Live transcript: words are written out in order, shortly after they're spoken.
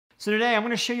So today I'm going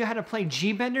to show you how to play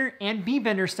G bender and B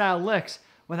bender style licks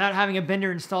without having a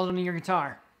bender installed on your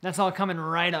guitar. That's all coming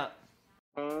right up.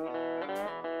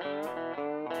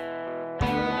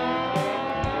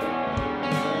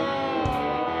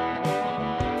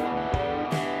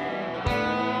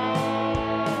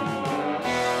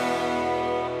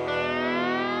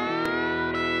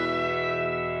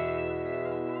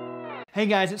 Hey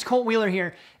guys, it's Colt Wheeler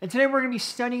here, and today we're going to be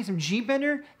studying some G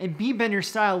bender and B bender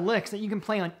style licks that you can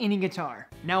play on any guitar.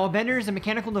 Now, a bender is a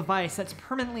mechanical device that's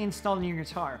permanently installed in your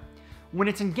guitar. When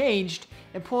it's engaged,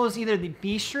 it pulls either the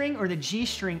B string or the G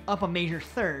string up a major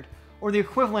third, or the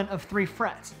equivalent of 3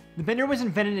 frets. The bender was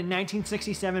invented in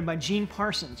 1967 by Gene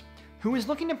Parsons, who was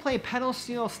looking to play pedal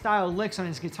steel style licks on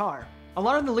his guitar. A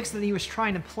lot of the licks that he was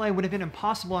trying to play would have been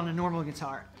impossible on a normal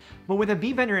guitar, but with a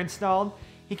B bender installed,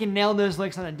 he can nail those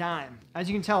licks on a dime. As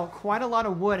you can tell, quite a lot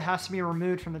of wood has to be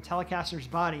removed from the Telecaster's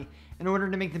body in order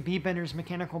to make the B bender's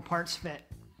mechanical parts fit.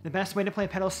 The best way to play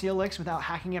pedal steel licks without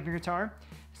hacking up your guitar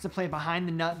is to play behind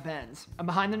the nut bends. A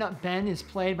behind the nut bend is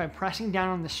played by pressing down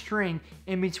on the string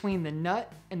in between the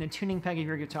nut and the tuning peg of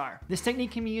your guitar. This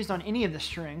technique can be used on any of the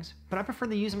strings, but I prefer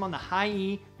to use them on the high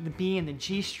E, the B, and the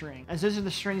G string, as those are the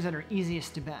strings that are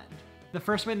easiest to bend. The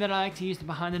first way that I like to use the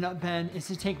behind the nut bend is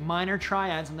to take minor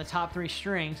triads on the top 3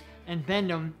 strings and bend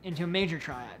them into major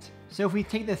triads. So if we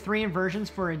take the 3 inversions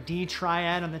for a D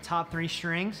triad on the top 3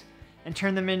 strings and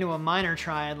turn them into a minor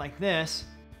triad like this,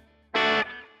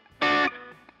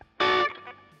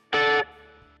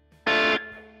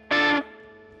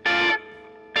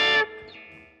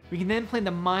 we can then play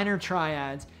the minor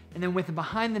triads, and then with the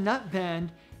behind the nut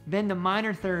bend the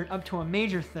minor third up to a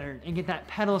major third and get that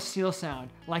pedal steel sound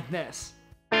like this.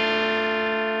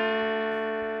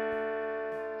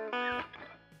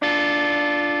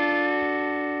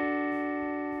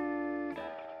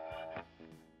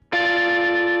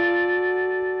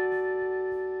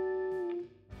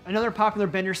 Another popular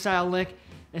bender style lick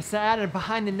is to add a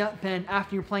behind the nut bend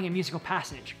after you're playing a musical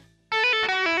passage.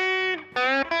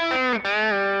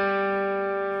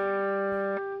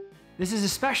 This is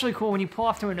especially cool when you pull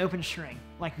off to an open string,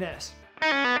 like this.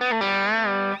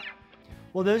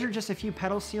 Well, those are just a few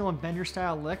pedal steel and bender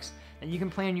style licks that you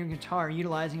can play on your guitar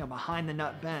utilizing a behind the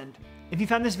nut bend. If you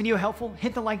found this video helpful,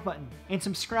 hit the like button and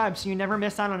subscribe so you never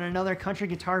miss out on another country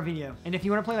guitar video. And if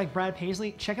you want to play like Brad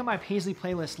Paisley, check out my Paisley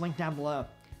playlist linked down below.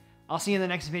 I'll see you in the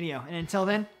next video, and until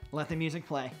then, let the music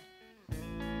play.